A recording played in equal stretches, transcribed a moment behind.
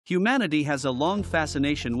Humanity has a long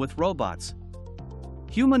fascination with robots.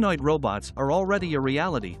 Humanoid robots are already a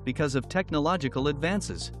reality because of technological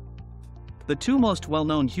advances. The two most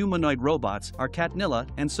well-known humanoid robots are Catnilla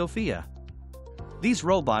and Sophia. These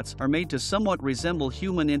robots are made to somewhat resemble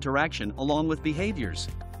human interaction along with behaviors.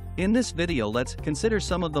 In this video, let's consider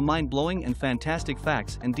some of the mind-blowing and fantastic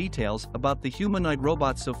facts and details about the humanoid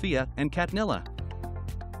robots Sophia and Catnilla.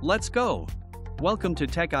 Let's go! Welcome to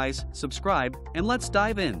Tech Eyes, subscribe, and let's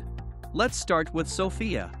dive in. Let's start with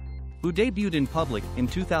Sophia, who debuted in public in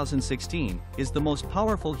 2016, is the most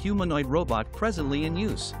powerful humanoid robot presently in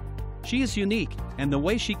use. She is unique, and the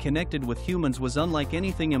way she connected with humans was unlike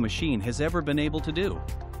anything a machine has ever been able to do.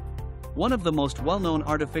 One of the most well-known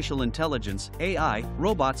artificial intelligence (AI)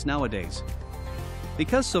 robots nowadays.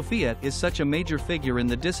 Because Sophia is such a major figure in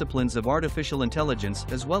the disciplines of artificial intelligence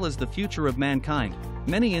as well as the future of mankind,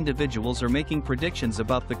 many individuals are making predictions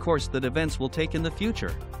about the course that events will take in the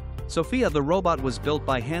future. Sophia the robot was built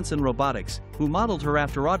by HANSON Robotics, who modeled her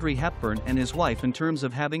after Audrey Hepburn and his wife in terms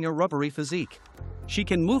of having a rubbery physique. She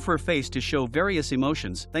can move her face to show various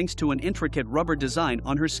emotions thanks to an intricate rubber design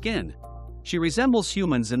on her skin. She resembles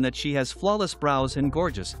humans in that she has flawless brows and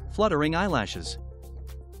gorgeous, fluttering eyelashes.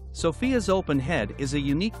 Sophia's open head is a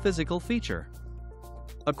unique physical feature.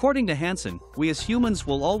 According to HANSON, we as humans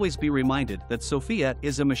will always be reminded that Sophia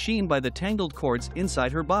is a machine by the tangled cords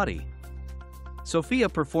inside her body. Sophia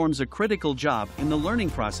performs a critical job in the learning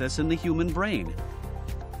process in the human brain.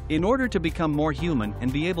 In order to become more human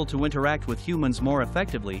and be able to interact with humans more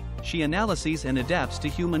effectively, she analyzes and adapts to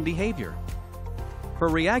human behavior. Her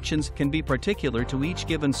reactions can be particular to each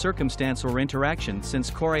given circumstance or interaction, since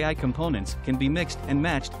core AI components can be mixed and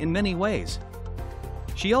matched in many ways.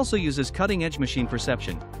 She also uses cutting-edge machine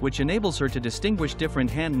perception, which enables her to distinguish different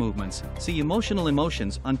hand movements, see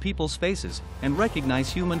emotions on people's faces, and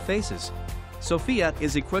recognize human faces. Sophia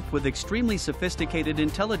is equipped with extremely sophisticated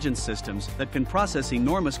intelligence systems that can process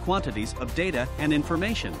enormous quantities of data and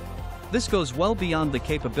information. This goes well beyond the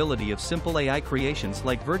capability of simple AI creations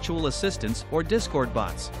like virtual assistants or Discord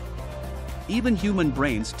bots. Even human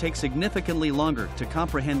brains take significantly longer to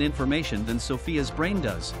comprehend information than Sophia's brain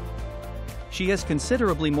does. She has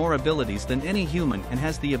considerably more abilities than any human and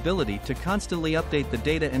has the ability to constantly update the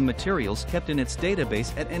data and materials kept in its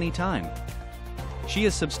database at any time. She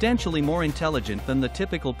is substantially more intelligent than the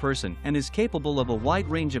typical person and is capable of a wide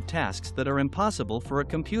range of tasks that are impossible for a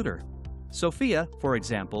computer. Sophia, for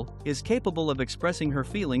example, is capable of expressing her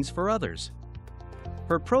feelings for others.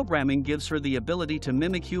 Her programming gives her the ability to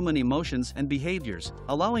mimic human emotions and behaviors,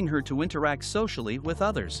 allowing her to interact socially with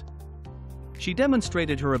others. She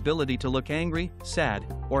demonstrated her ability to look angry, sad,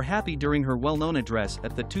 or happy during her well-known address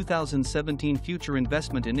at the 2017 Future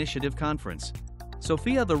Investment Initiative Conference.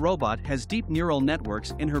 Sophia the robot has deep neural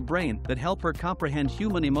networks in her brain that help her comprehend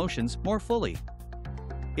human emotions more fully.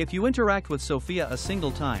 If you interact with Sophia a single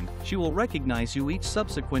time, she will recognize you each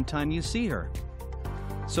subsequent time you see her.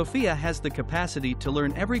 Sophia has the capacity to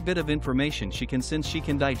learn every bit of information she can, since she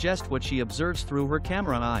can digest what she observes through her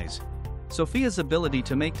camera eyes. Sophia's ability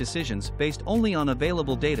to make decisions based only on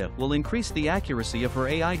available data will increase the accuracy of her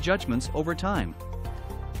AI judgments over time.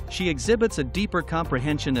 She exhibits a deeper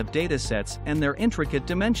comprehension of data sets and their intricate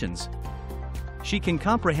dimensions. She can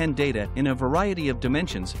comprehend data in a variety of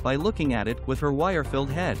dimensions by looking at it with her wire-filled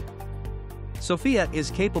head. Sophia is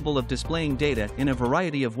capable of displaying data in a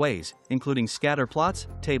variety of ways, including scatter plots,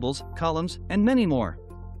 tables, columns, and many more.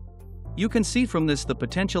 You can see from this the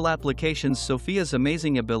potential applications Sophia's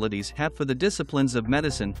amazing abilities have for the disciplines of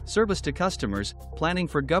medicine, service to customers, planning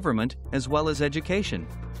for government, as well as education.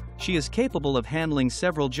 She is capable of handling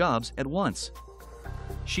several jobs at once.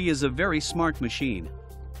 She is a very smart machine.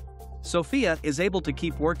 Sophia is able to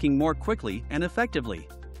keep working more quickly and effectively.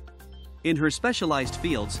 In her specialized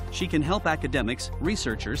fields, she can help academics,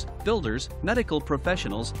 researchers, builders, medical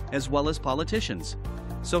professionals, as well as politicians.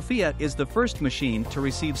 Sophia is the first machine to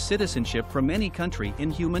receive citizenship from any country in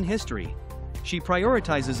human history. She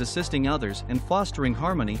prioritizes assisting others and fostering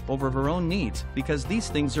harmony over her own needs because these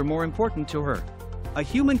things are more important to her. A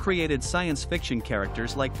human-created science fiction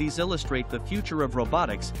characters like these illustrate the future of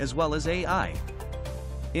robotics as well as AI.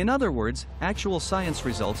 In other words, actual science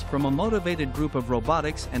results from a motivated group of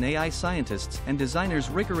robotics and AI scientists and designers'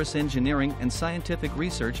 rigorous engineering and scientific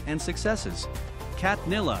research and successes.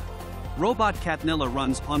 Catnilla. Robot Catnilla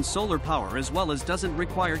runs on solar power as well as doesn't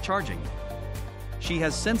require charging. She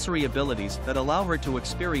has sensory abilities that allow her to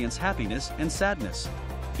experience happiness and sadness.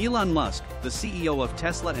 Elon Musk, the CEO of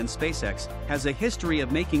Tesla and SpaceX, has a history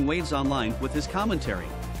of making waves online with his commentary.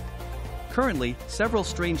 Currently, several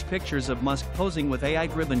strange pictures of Musk posing with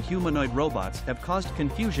AI-driven humanoid robots have caused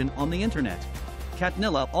confusion on the internet.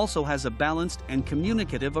 Catnilla also has a balanced and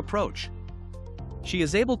communicative approach. She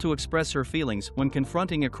is able to express her feelings when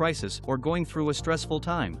confronting a crisis or going through a stressful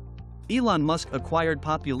time. Elon Musk acquired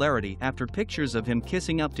popularity after pictures of him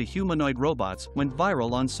kissing up to humanoid robots went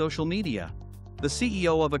viral on social media. The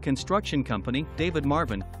CEO of a construction company, David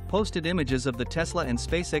Marvin, posted images of the Tesla and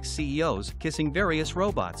SpaceX CEOs kissing various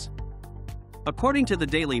robots. According to the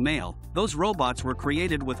Daily Mail, those robots were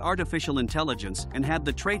created with artificial intelligence and had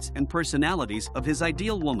the traits and personalities of his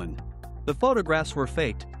ideal woman. The photographs were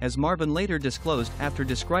faked, as Marvin later disclosed after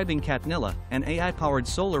describing Catnilla, an AI-powered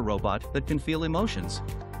solar robot that can feel emotions.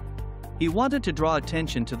 He wanted to draw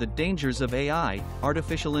attention to the dangers of AI,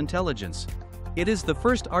 artificial intelligence. It is the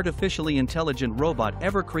first artificially intelligent robot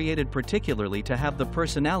ever created particularly to have the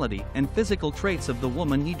personality and physical traits of the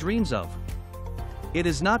woman he dreams of. It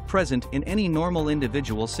is not present in any normal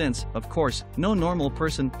individual since, of course, no normal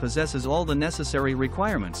person possesses all the necessary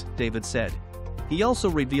requirements, David said. He also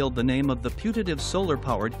revealed the name of the putative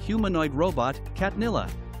solar-powered humanoid robot, Catnilla.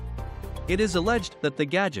 It is alleged that the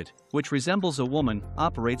gadget, which resembles a woman,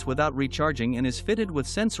 operates without recharging and is fitted with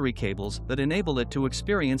sensory cables that enable it to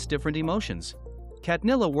experience different emotions.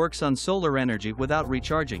 Catnilla works on solar energy without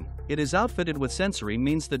recharging. It is outfitted with sensory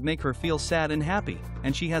means that make her feel sad and happy,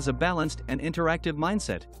 and she has a balanced and interactive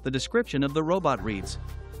mindset, the description of the robot reads.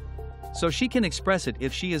 So she can express it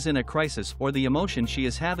if she is in a crisis or the emotion she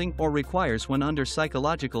is having or requires when under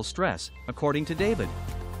psychological stress, according to David.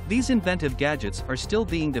 These inventive gadgets are still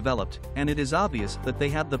being developed, and it is obvious that they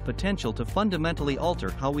have the potential to fundamentally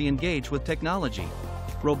alter how we engage with technology.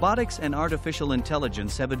 Robotics and artificial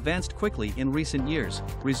intelligence have advanced quickly in recent years,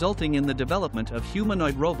 resulting in the development of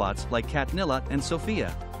humanoid robots like Catnilla and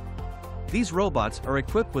Sophia. These robots are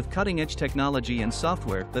equipped with cutting-edge technology and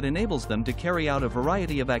software that enables them to carry out a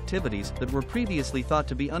variety of activities that were previously thought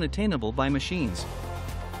to be unattainable by machines.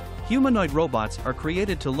 Humanoid robots are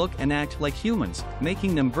created to look and act like humans,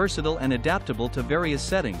 making them versatile and adaptable to various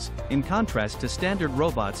settings, in contrast to standard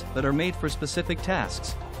robots that are made for specific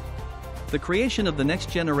tasks. The creation of the next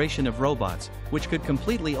generation of robots, which could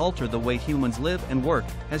completely alter the way humans live and work,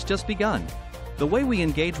 has just begun. The way we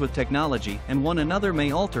engage with technology and one another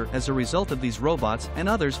may alter as a result of these robots and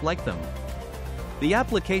others like them. The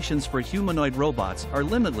applications for humanoid robots are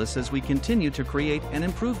limitless as we continue to create and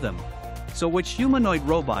improve them. So which humanoid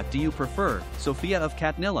robot do you prefer, Sophia of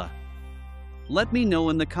Catnilla? Let me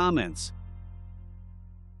know in the comments.